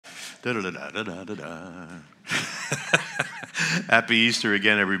Da-da-da-da-da-da-da. Happy Easter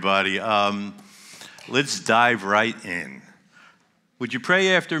again, everybody. Let's dive right in. Would you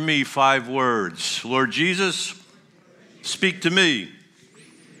pray after me 5 words? Lord Jesus, speak to me.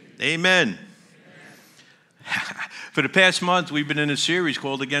 Amen. For the past month, we've been in a series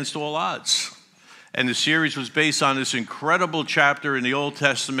called Against All Odds. And the series was based on this incredible chapter in the Old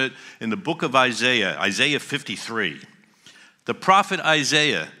Testament in the book of Isaiah, Isaiah 53. The prophet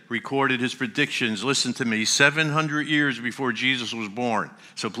Isaiah recorded his predictions, listen to me, 700 years before Jesus was born.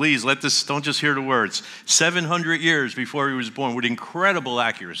 So please, don't just hear the words. 700 years before he was born with incredible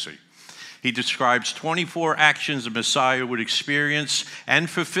accuracy. He describes 24 actions the Messiah would experience and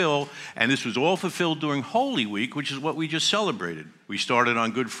fulfill, and this was all fulfilled during Holy Week, which is what we just celebrated. We started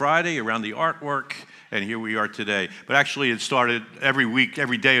on Good Friday around the artwork, and here we are today. But actually, it started every week,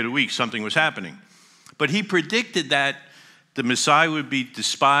 every day of the week, something was happening. But he predicted that the Messiah would be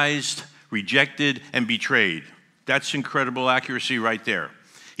despised, rejected, and betrayed. That's incredible accuracy right there.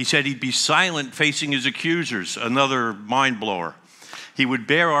 He said he'd be silent facing his accusers, another mind blower. He would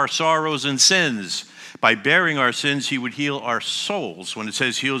bear our sorrows and sins. By bearing our sins, he would heal our souls. When it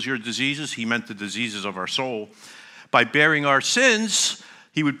says heals your diseases, he meant the diseases of our soul. By bearing our sins,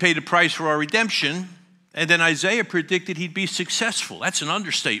 he would pay the price for our redemption. And then Isaiah predicted he'd be successful. That's an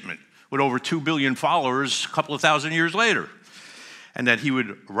understatement, with over 2 billion followers a couple of thousand years later. And that he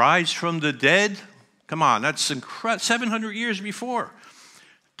would rise from the dead. Come on, that's 700 years before.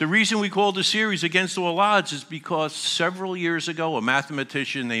 The reason we called the series Against All Odds is because several years ago, a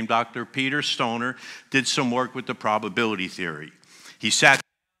mathematician named Dr. Peter Stoner did some work with the probability theory. He sat to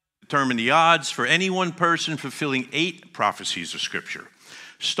determine the odds for any one person fulfilling 8 prophecies of Scripture.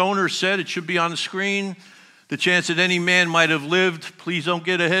 Stoner said, it should be on the screen, the chance that any man might have lived, please don't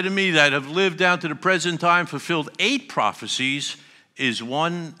get ahead of me, that have lived down to the present time, fulfilled 8 prophecies, is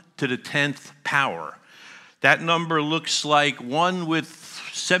 1 to the 10th power. That number looks like 1 with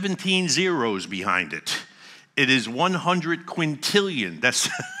 17 zeros behind it. It is 100 quintillion.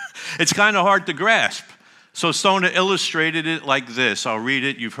 It's kind of hard to grasp. So Stoner illustrated it like this. I'll read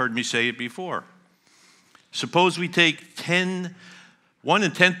it. You've heard me say it before. Suppose we take 1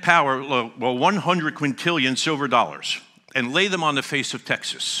 in 10th power, 100 quintillion silver dollars, and lay them on the face of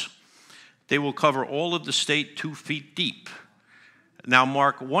Texas. They will cover all of the state 2 feet deep. Now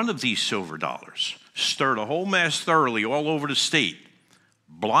mark one of these silver dollars. Stir the whole mass thoroughly all over the state.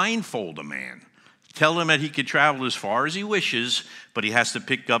 Blindfold a man. Tell him that he can travel as far as he wishes, but he has to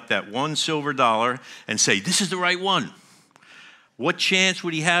pick up that 1 silver dollar and say, this is the right one. What chance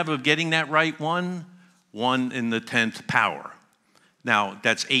would he have of getting that right one? 1 in the 10th power. Now,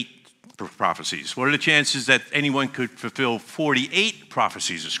 that's 8 prophecies. What are the chances that anyone could fulfill 48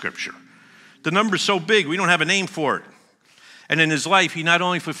 prophecies of Scripture? The number's so big, we don't have a name for it. And in his life, he not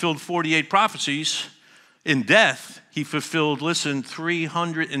only fulfilled 48 prophecies, in death, he fulfilled,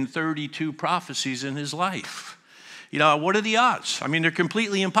 332 prophecies in his life. You know, what are the odds? I mean, they're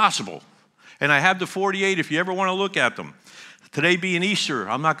completely impossible. And I have the 48 if you ever want to look at them. Today being Easter,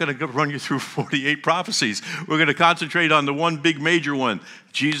 I'm not going to run you through 48 prophecies. We're going to concentrate on the one big major one,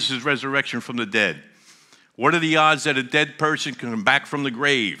 Jesus' resurrection from the dead. What are the odds that a dead person can come back from the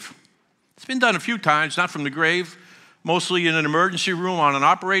grave? It's been done a few times, not from the grave. Mostly in an emergency room on an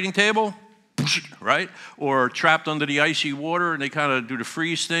operating table, right? Or trapped under the icy water, and they kind of do the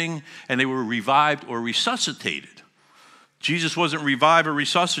freeze thing, and they were revived or resuscitated. Jesus wasn't revived or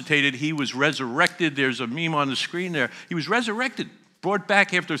resuscitated. He was resurrected. There's a meme on the screen there. He was resurrected, brought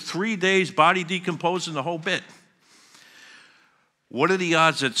back after 3 days, body decomposing, the whole bit. What are the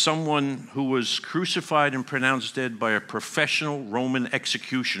odds that someone who was crucified and pronounced dead by a professional Roman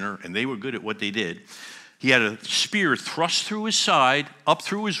executioner, and they were good at what they did, he had a spear thrust through his side, up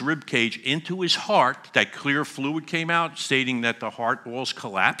through his rib cage, into his heart. That clear fluid came out, stating that the heart walls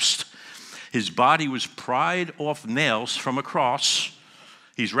collapsed. His body was pried off nails from a cross.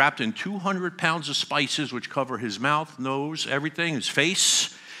 He's wrapped in 200 pounds of spices, which cover his mouth, nose, everything, his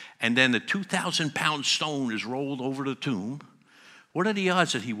face. And then the 2,000-pound stone is rolled over the tomb. What are the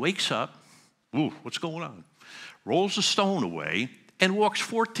odds that he wakes up, ooh, what's going on? Rolls the stone away and walks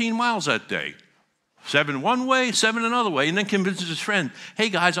 14 miles that day. 7 one way, 7 another way, and then convinces his friend, hey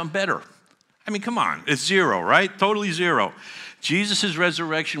guys, I'm better. I mean, come on, it's 0, right? Totally 0. Jesus'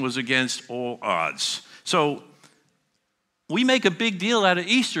 resurrection was against all odds. So we make a big deal out of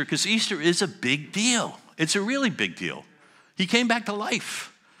Easter because Easter is a big deal. It's a really big deal. He came back to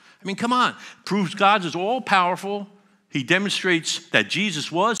life. I mean, come on. Proves God is all-powerful. He demonstrates that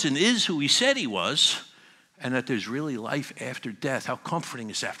Jesus was and is who he said he was, and that there's really life after death. How comforting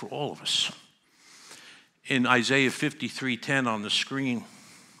is that for all of us? In Isaiah 53:10 on the screen,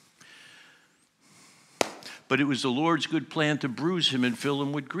 but it was the Lord's good plan to bruise him and fill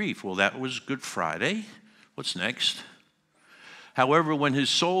him with grief. Well, that was Good Friday. What's next? However, when his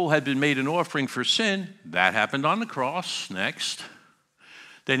soul had been made an offering for sin, that happened on the cross. Next.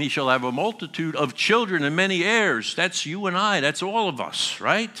 Then he shall have a multitude of children and many heirs. That's you and I. That's all of us,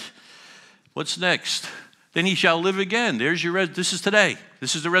 right? What's next? Then he shall live again. There's your, this is today.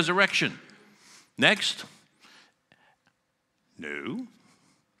 This is the resurrection. Next. No,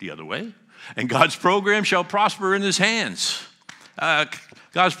 the other way. And God's program shall prosper in his hands.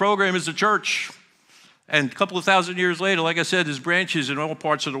 God's program is the church. And a couple of thousand years later, like I said, there's branches in all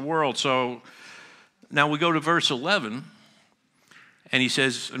parts of the world. So now we go to verse 11. And he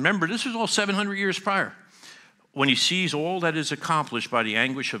says, remember, this was all 700 years prior. When he sees all that is accomplished by the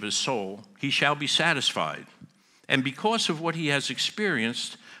anguish of his soul, he shall be satisfied. And because of what he has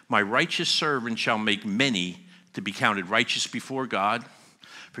experienced, my righteous servant shall make many to be counted righteous before God,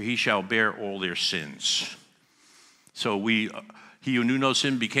 for he shall bear all their sins. So he who knew no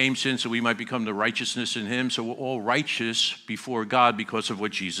sin became sin, so we might become the righteousness in him. So we're all righteous before God because of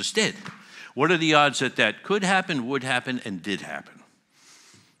what Jesus did. What are the odds that that could happen, would happen, and did happen?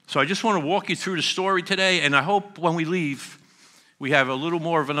 So I just want to walk you through the story today, and I hope when we leave, we have a little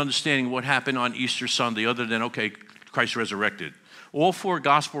more of an understanding of what happened on Easter Sunday, other than, okay, Christ resurrected. All four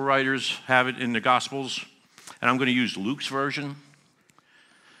gospel writers have it in the Gospels, and I'm going to use Luke's version.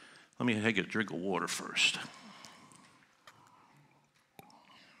 Let me take a drink of water first.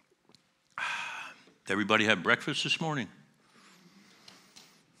 Did everybody have breakfast this morning?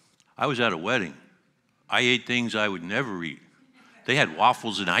 I was at a wedding. I ate things I would never eat. They had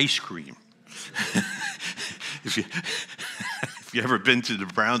waffles and ice cream. If you ever been to the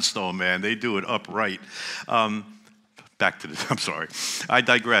brownstone, man, they do it upright. I'm sorry. I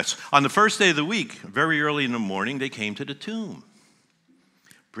digress. On the first day of the week, very early in the morning, they came to the tomb.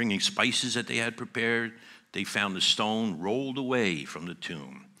 Bringing spices that they had prepared, they found the stone rolled away from the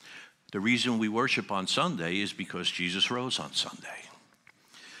tomb. The reason we worship on Sunday is because Jesus rose on Sunday.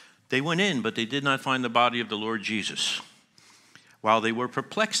 They went in, but they did not find the body of the Lord Jesus. While they were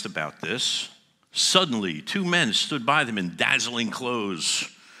perplexed about this, suddenly 2 men stood by them in dazzling clothes.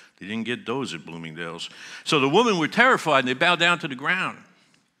 They didn't get those at Bloomingdale's. So the women were terrified, and they bowed down to the ground.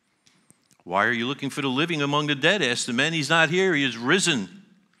 Why are you looking for the living among the dead? Asked the men. He's not here. He is risen.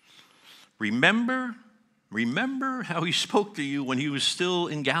 Remember how he spoke to you when he was still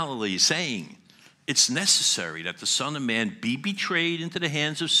in Galilee, saying, it's necessary that the Son of Man be betrayed into the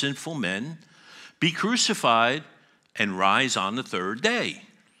hands of sinful men, be crucified, and rise on the third day.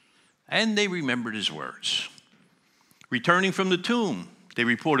 And they remembered his words. Returning from the tomb, they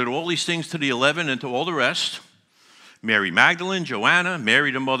reported all these things to the 11 and to all the rest. Mary Magdalene, Joanna,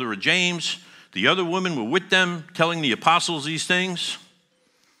 Mary the mother of James, the other women were with them, telling the apostles these things.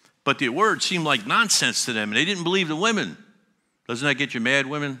 But the words seemed like nonsense to them, and they didn't believe the women. Doesn't that get you mad,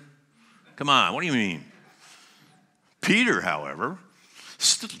 women? Come on, what do you mean? Peter, however,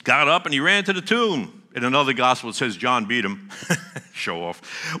 got up and he ran to the tomb. In another gospel, it says John beat him. Show off.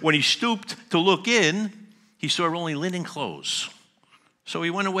 When he stooped to look in, he saw only linen clothes. So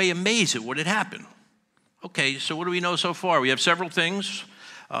he went away amazed at what had happened. Okay, so what do we know so far? We have several things.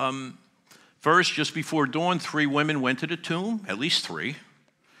 First, just before dawn, 3 women went to the tomb, at least 3.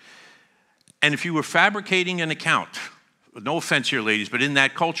 And if you were fabricating an account, no offense here, ladies, but in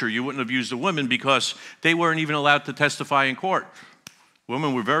that culture, you wouldn't have used the women because they weren't even allowed to testify in court.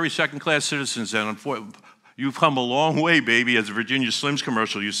 Women were very second-class citizens, and you've come a long way, baby, as the Virginia Slims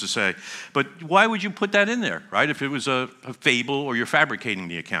commercial used to say. But why would you put that in there, right, if it was a fable or you're fabricating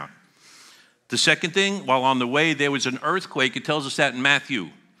the account? The second thing, while on the way, there was an earthquake. It tells us that in Matthew.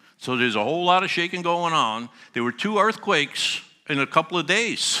 So there's a whole lot of shaking going on. There were 2 earthquakes in a couple of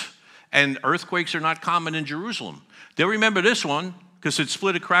days, and earthquakes are not common in Jerusalem. They'll remember this one because it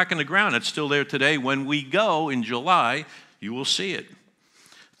split a crack in the ground. It's still there today. When we go in July, you will see it.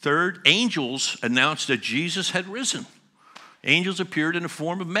 Third, angels announced that Jesus had risen. Angels appeared in the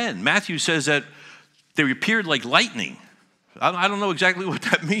form of men. Matthew says that they appeared like lightning. I don't know exactly what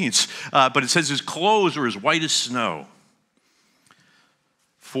that means, but it says his clothes were as white as snow.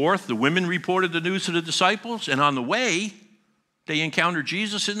 Fourth, the women reported the news to the disciples, and on the way, they encountered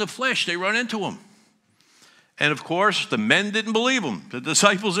Jesus in the flesh. They run into him. And of course, the men didn't believe him. The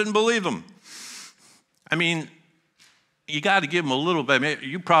disciples didn't believe him. I mean, you got to give them a little bit.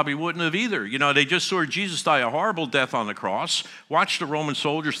 You probably wouldn't have either. You know, they just saw Jesus die a horrible death on the cross, watched the Roman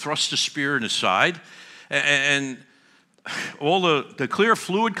soldiers thrust a spear in his side, and all the clear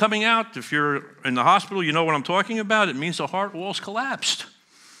fluid coming out. If you're in the hospital, you know what I'm talking about. It means the heart walls collapsed.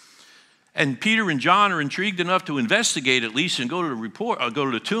 And Peter and John are intrigued enough to investigate at least and go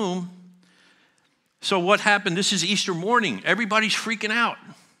to the tomb. So what happened? This is Easter morning. Everybody's freaking out,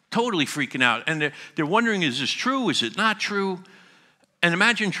 totally freaking out. And they're wondering, is this true? Is it not true? And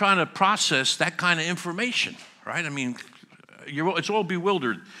imagine trying to process that kind of information, right? I mean, it's all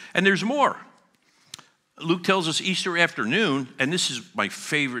bewildered. And there's more. Luke tells us Easter afternoon, and this is my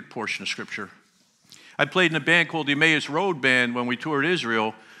favorite portion of Scripture. I played in a band called the Emmaus Road Band when we toured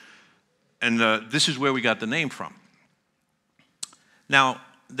Israel, and this is where we got the name from. Now,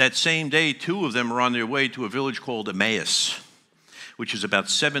 that same day, 2 of them were on their way to a village called Emmaus, which is about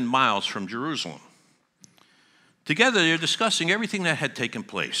 7 miles from Jerusalem. Together, they're discussing everything that had taken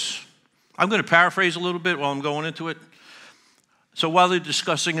place. I'm going to paraphrase a little bit while I'm going into it. So while they're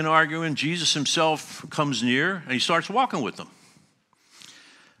discussing and arguing, Jesus himself comes near, and he starts walking with them.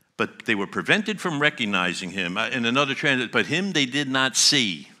 But they were prevented from recognizing him. In another translation, but him they did not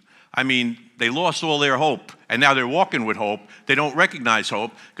see. I mean, they lost all their hope, and now they're walking with hope. They don't recognize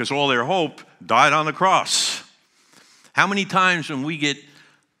hope because all their hope died on the cross. How many times when we get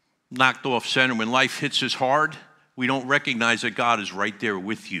knocked off center, when life hits us hard, we don't recognize that God is right there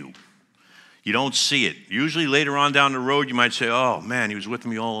with you? You don't see it. Usually later on down the road, you might say, oh, man, he was with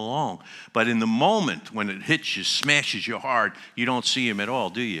me all along. But in the moment when it hits you, smashes you hard, you don't see him at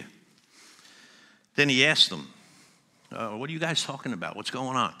all, do you? Then he asked them, what are you guys talking about? What's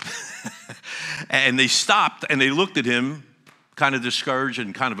going on? And they stopped, and they looked at him, kind of discouraged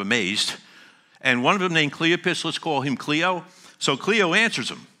and kind of amazed. And one of them named Cleopas, let's call him Cleo. So Cleo answers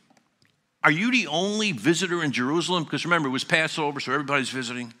him, are you the only visitor in Jerusalem? Because remember, it was Passover, so everybody's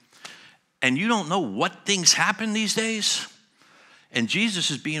visiting. And you don't know what things happen these days? And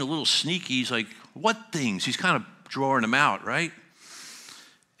Jesus is being a little sneaky. He's like, what things? He's kind of drawing them out, right?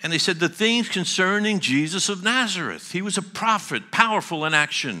 And they said, the things concerning Jesus of Nazareth. He was a prophet, powerful in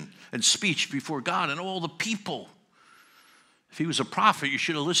action and speech before God and all the people. If he was a prophet, you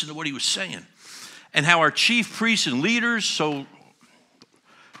should have listened to what he was saying. And how our chief priests and leaders, so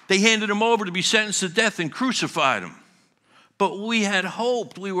they handed him over to be sentenced to death and crucified him. But we had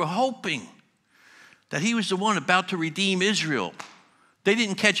hoped, we were hoping that he was the one about to redeem Israel. They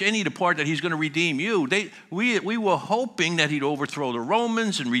didn't catch any of the part that he's going to redeem you. We were hoping that he'd overthrow the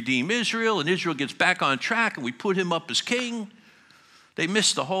Romans and redeem Israel, and Israel gets back on track, and we put him up as king. They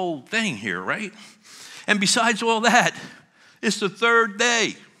missed the whole thing here, right? And besides all that, it's the 3rd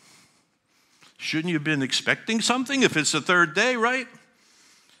day. Shouldn't you have been expecting something if it's the 3rd day, right?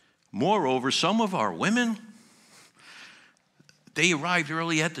 Moreover, some of our women, they arrived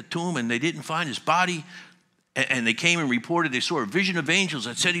early at the tomb and they didn't find his body. And they came and reported they saw a vision of angels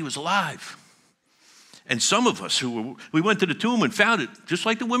that said he was alive. And some of us we went to the tomb and found it, just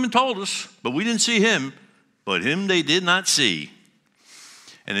like the women told us, but we didn't see him. But him they did not see.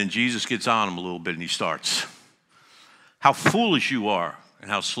 And then Jesus gets on him a little bit and he starts. How foolish you are and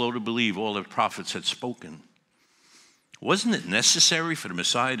how slow to believe all the prophets had spoken. Wasn't it necessary for the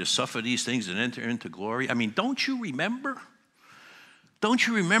Messiah to suffer these things and enter into glory? I mean, don't you remember? Don't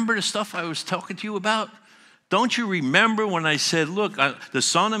you remember the stuff I was talking to you about? Don't you remember when I said, look, the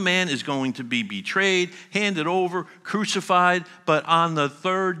Son of Man is going to be betrayed, handed over, crucified, but on the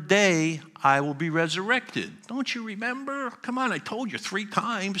 3rd day, I will be resurrected. Don't you remember? Come on, I told you 3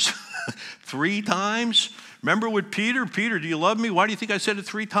 times. 3 times. Remember with Peter? Peter, do you love me? Why do you think I said it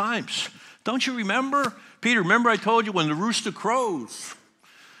 3 times? Don't you remember? Peter, remember I told you when the rooster crows,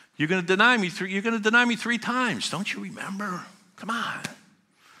 you're going to deny me 3 times. Don't you remember? Come on.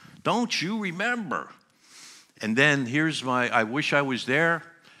 Don't you remember? And then here's I wish I was there,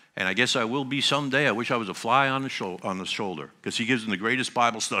 and I guess I will be someday. I wish I was a fly on the shoulder, because he gives them the greatest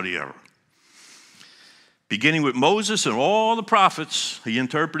Bible study ever. Beginning with Moses and all the prophets, he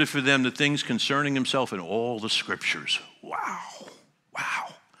interpreted for them the things concerning himself in all the scriptures. Wow.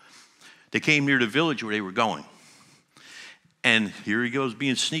 Wow. They came near the village where they were going. And here he goes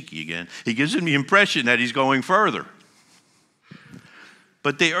being sneaky again. He gives them the impression that he's going further.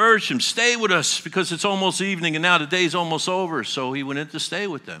 But they urged him, stay with us because it's almost evening and now the day's almost over. So he went in to stay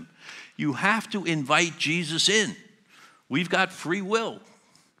with them. You have to invite Jesus in. We've got free will.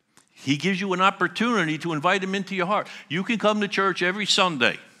 He gives you an opportunity to invite him into your heart. You can come to church every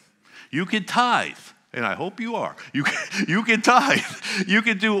Sunday. You can tithe, and I hope you are. You can tithe. You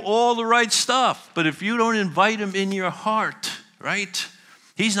can do all the right stuff. But if you don't invite him in your heart, right,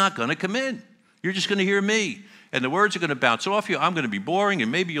 he's not going to come in. You're just going to hear me. And the words are going to bounce off you. I'm going to be boring, and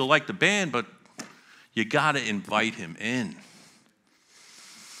maybe you'll like the band, but you got to invite him in.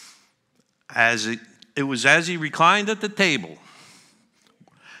 It was as he reclined at the table,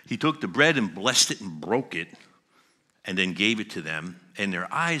 he took the bread and blessed it and broke it, and then gave it to them, and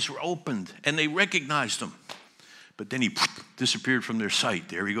their eyes were opened, and they recognized him. But then he disappeared from their sight.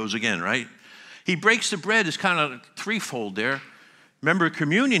 There he goes again, right? He breaks the bread is kind of threefold there. Remember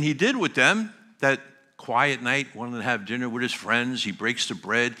communion he did with them, that quiet night, wanted to have dinner with his friends. He breaks the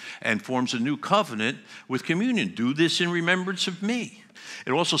bread and forms a new covenant with communion. Do this in remembrance of me.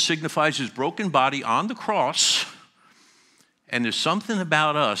 It also signifies his broken body on the cross. And there's something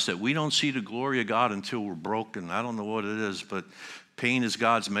about us that we don't see the glory of God until we're broken. I don't know what it is, but pain is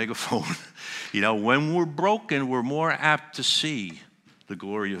God's megaphone. When we're broken, we're more apt to see the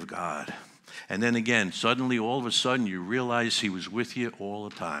glory of God. And then again, suddenly, all of a sudden, you realize he was with you all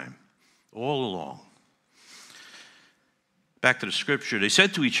the time, all along. Back to the scripture, they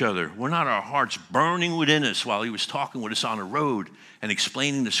said to each other, were not our hearts burning within us while he was talking with us on the road and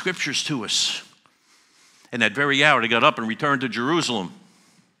explaining the scriptures to us? And that very hour, they got up and returned to Jerusalem.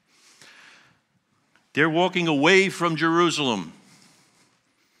 They're walking away from Jerusalem,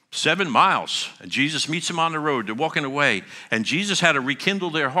 7 miles, and Jesus meets them on the road. They're walking away, and Jesus had to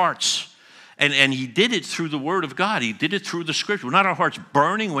rekindle their hearts. And he did it through the word of God. He did it through the scripture. Were not our hearts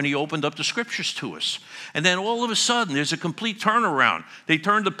burning when he opened up the scriptures to us? And then all of a sudden, there's a complete turnaround. They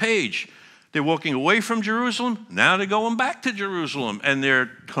turned the page. They're walking away from Jerusalem. Now they're going back to Jerusalem, and they're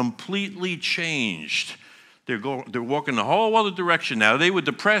completely changed. They're walking the whole other direction now. They were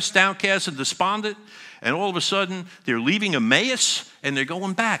depressed, downcast, and despondent, and all of a sudden, they're leaving Emmaus, and they're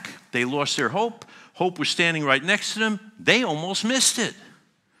going back. They lost their hope. Hope was standing right next to them. They almost missed it.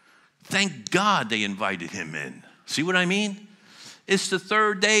 Thank God they invited him in. See what I mean? It's the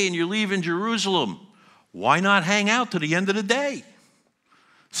third day and you're leaving Jerusalem. Why not hang out to the end of the day?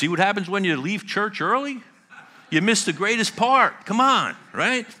 See what happens when you leave church early? You miss the greatest part. Come on,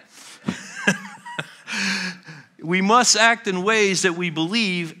 right? We must act in ways that we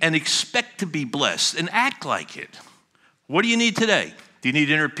believe and expect to be blessed and act like it. What do you need today? Do you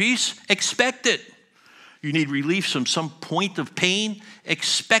need inner peace? Expect it. You need relief from some point of pain?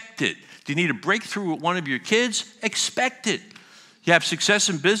 Expect it. Do you need a breakthrough with one of your kids? Expect it. You have success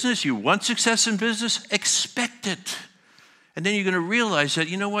in business? You want success in business? Expect it. And then you're going to realize that,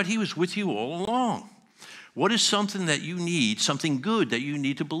 you know what? He was with you all along. What is something that you need, something good that you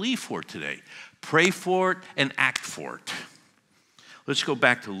need to believe for today? Pray for it and act for it. Let's go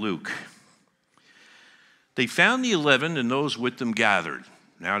back to Luke. They found the 11 and those with them gathered.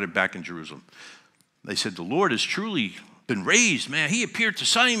 Now they're back in Jerusalem. They said, the Lord has truly been raised. Man, he appeared to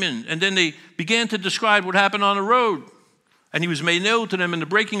Simon. And then they began to describe what happened on the road. And he was made known to them in the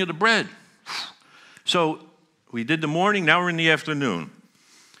breaking of the bread. So we did the morning, now we're in the afternoon.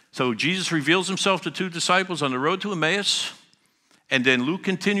 So Jesus reveals himself to 2 disciples on the road to Emmaus. And then Luke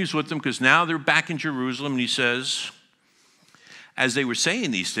continues with them because now they're back in Jerusalem. And he says, as they were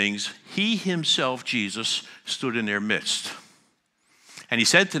saying these things, he himself, Jesus, stood in their midst. And he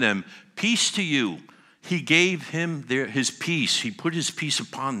said to them, peace to you. He gave him his peace. He put his peace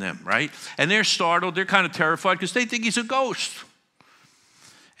upon them, right? And they're startled. They're kind of terrified because they think he's a ghost.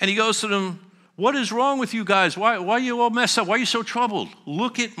 And he goes to them, what is wrong with you guys? Why are you all messed up? Why are you so troubled?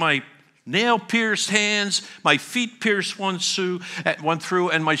 Look at my nail-pierced hands, my feet pierced one through,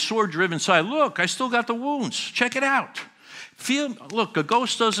 and my sword driven side. Look, I still got the wounds. Check it out. Look, a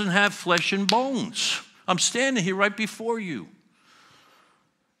ghost doesn't have flesh and bones. I'm standing here right before you.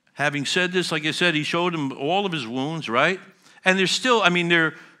 Having said this, like I said, he showed him all of his wounds, right? And there's still,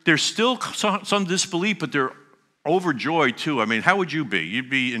 there's still some disbelief, but they're overjoyed too. How would you be? You'd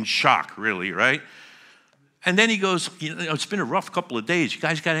be in shock, really, right? And then he goes, it's been a rough couple of days. You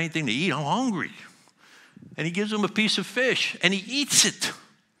guys got anything to eat? I'm hungry. And he gives them a piece of fish, and he eats it.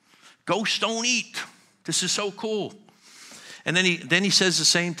 Ghosts don't eat. This is so cool. And then he says the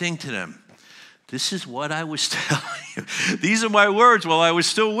same thing to them. This is what I was telling you. These are my words while I was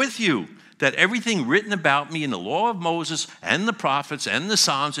still with you, that everything written about me in the law of Moses and the prophets and the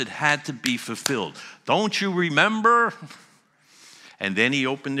Psalms, it had to be fulfilled. Don't you remember? And then he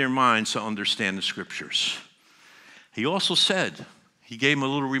opened their minds to understand the scriptures. He also said, he gave them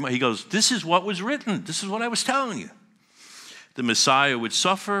a little reminder. He goes, this is what was written. This is what I was telling you. The Messiah would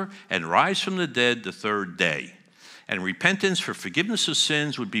suffer and rise from the dead the third day. And repentance for forgiveness of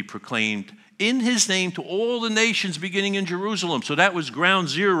sins would be proclaimed in his name to all the nations beginning in Jerusalem. So that was ground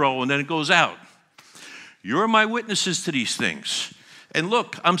zero, and then it goes out. You're my witnesses to these things. And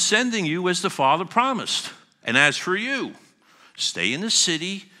look, I'm sending you as the Father promised. And as for you, stay in the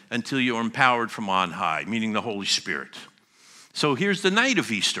city until you're empowered from on high, meaning the Holy Spirit. So here's the night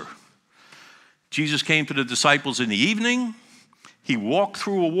of Easter. Jesus came to the disciples in the evening. He walked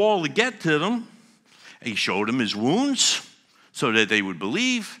through a wall to get to them. He showed them his wounds so that they would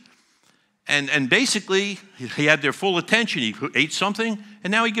believe. And basically, he had their full attention. He ate something,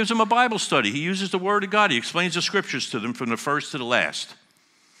 and now he gives them a Bible study. He uses the Word of God. He explains the Scriptures to them from the first to the last.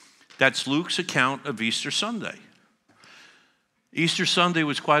 That's Luke's account of Easter Sunday. Easter Sunday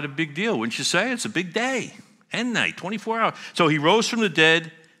was quite a big deal, wouldn't you say? It's a big day and night, 24 hours. So he rose from the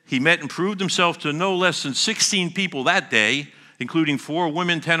dead. He met and proved himself to no less than 16 people that day, including 4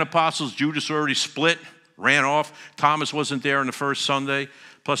 women, 10 apostles. Judas already split, ran off. Thomas wasn't there on the first Sunday,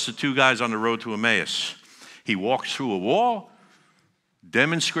 plus the 2 guys on the road to Emmaus. He walked through a wall,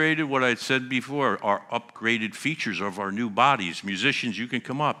 demonstrated what I said before, our upgraded features of our new bodies. Musicians, you can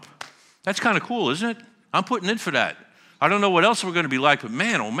come up. That's kind of cool, isn't it? I'm putting in for that. I don't know what else we're going to be like, but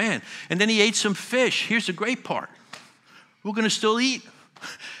man, oh man. And then he ate some fish. Here's the great part. We're going to still eat.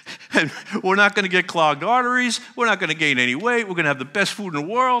 And we're not going to get clogged arteries. We're not going to gain any weight. We're going to have the best food in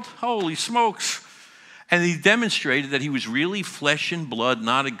the world. Holy smokes. And he demonstrated that he was really flesh and blood,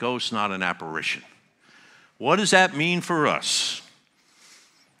 not a ghost, not an apparition. What does that mean for us?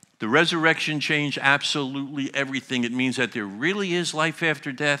 The resurrection changed absolutely everything. It means that there really is life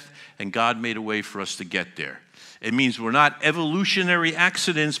after death, and God made a way for us to get there. It means we're not evolutionary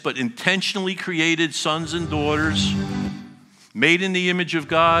accidents, but intentionally created sons and daughters, made in the image of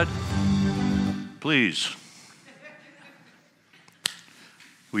God. Please.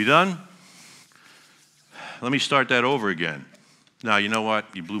 We done? Let me start that over again. Now, you know what?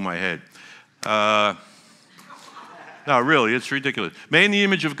 You blew my head. No, really, it's ridiculous. Made in the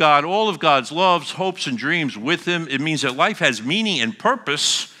image of God, all of God's loves, hopes, and dreams with him. It means that life has meaning and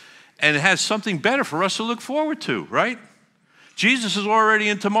purpose, and it has something better for us to look forward to, right? Jesus is already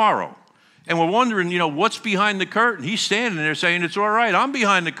in tomorrow. And we're wondering, what's behind the curtain? He's standing there saying, it's all right, I'm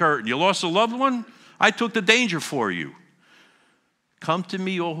behind the curtain. You lost a loved one? I took the danger for you. Come to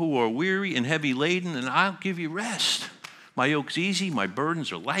me, all who are weary and heavy laden, and I'll give you rest. My yoke's easy, my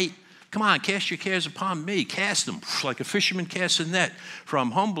burdens are light. Come on, cast your cares upon me. Cast them like a fisherman casts a net, for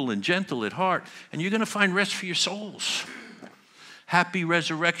I'm humble and gentle at heart, and you're going to find rest for your souls. Happy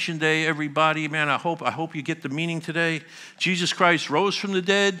Resurrection Day, everybody. Man, I hope you get the meaning today. Jesus Christ rose from the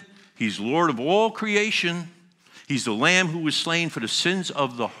dead. He's Lord of all creation. He's the Lamb who was slain for the sins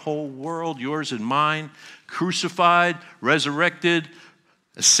of the whole world, yours and mine. Crucified, resurrected,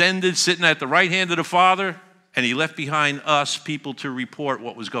 ascended, sitting at the right hand of the Father. And he left behind us people to report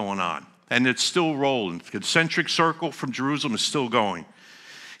what was going on. And it's still rolling. The concentric circle from Jerusalem is still going.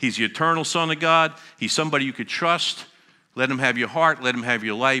 He's the eternal Son of God. He's somebody you could trust. Let him have your heart. Let him have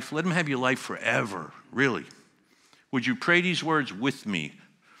your life. Let him have your life forever, really. Would you pray these words with me?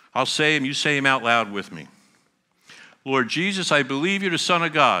 I'll say them. You say them out loud with me. Lord Jesus, I believe you're the Son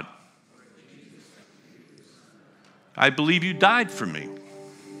of God. I believe you died for me.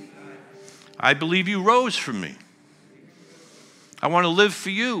 I believe you rose for me. I want to live for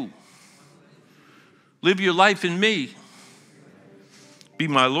you. Live your life in me. Be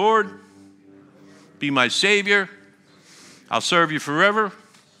my Lord. Be my Savior. I'll serve you forever.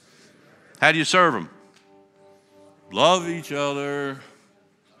 How do you serve him? Love each other.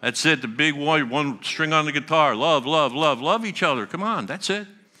 That's it, the big one string on the guitar. Love, love, love. Love each other. Come on, that's it.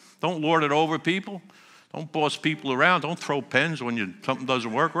 Don't lord it over people. Don't boss people around. Don't throw pens when something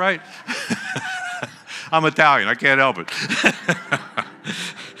doesn't work right. I'm Italian. I can't help it.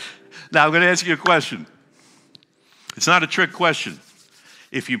 Now, I'm going to ask you a question. It's not a trick question.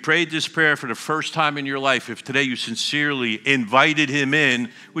 If you prayed this prayer for the first time in your life, if today you sincerely invited him in,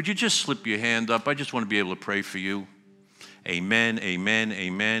 would you just slip your hand up? I just want to be able to pray for you. Amen, amen,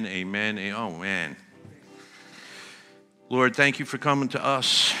 amen, amen. Oh, man. Lord, thank you for coming to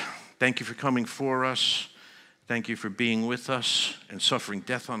us. Thank you for coming for us. Thank you for being with us and suffering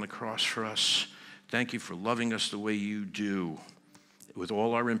death on the cross for us. Thank you for loving us the way you do, with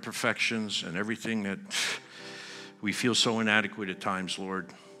all our imperfections and everything that we feel so inadequate at times,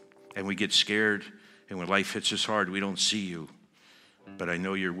 Lord. And we get scared, and when life hits us hard, we don't see you. But I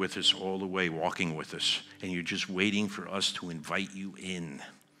know you're with us all the way, walking with us, and you're just waiting for us to invite you in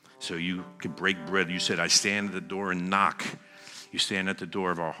so you can break bread. You said, I stand at the door and knock. You stand at the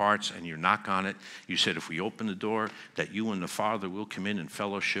door of our hearts and you knock on it. You said if we open the door, that you and the Father will come in and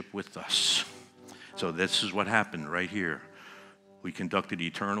fellowship with us. So this is what happened right here. We conducted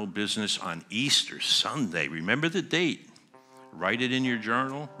eternal business on Easter Sunday. Remember the date. Write it in your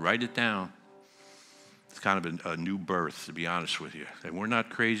journal. Write it down. It's kind of a new birth, to be honest with you. And we're not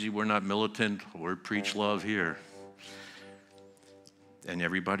crazy. We're not militant. We preach love here. And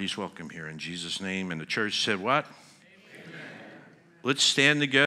everybody's welcome here in Jesus' name. And the church said what? Let's stand together.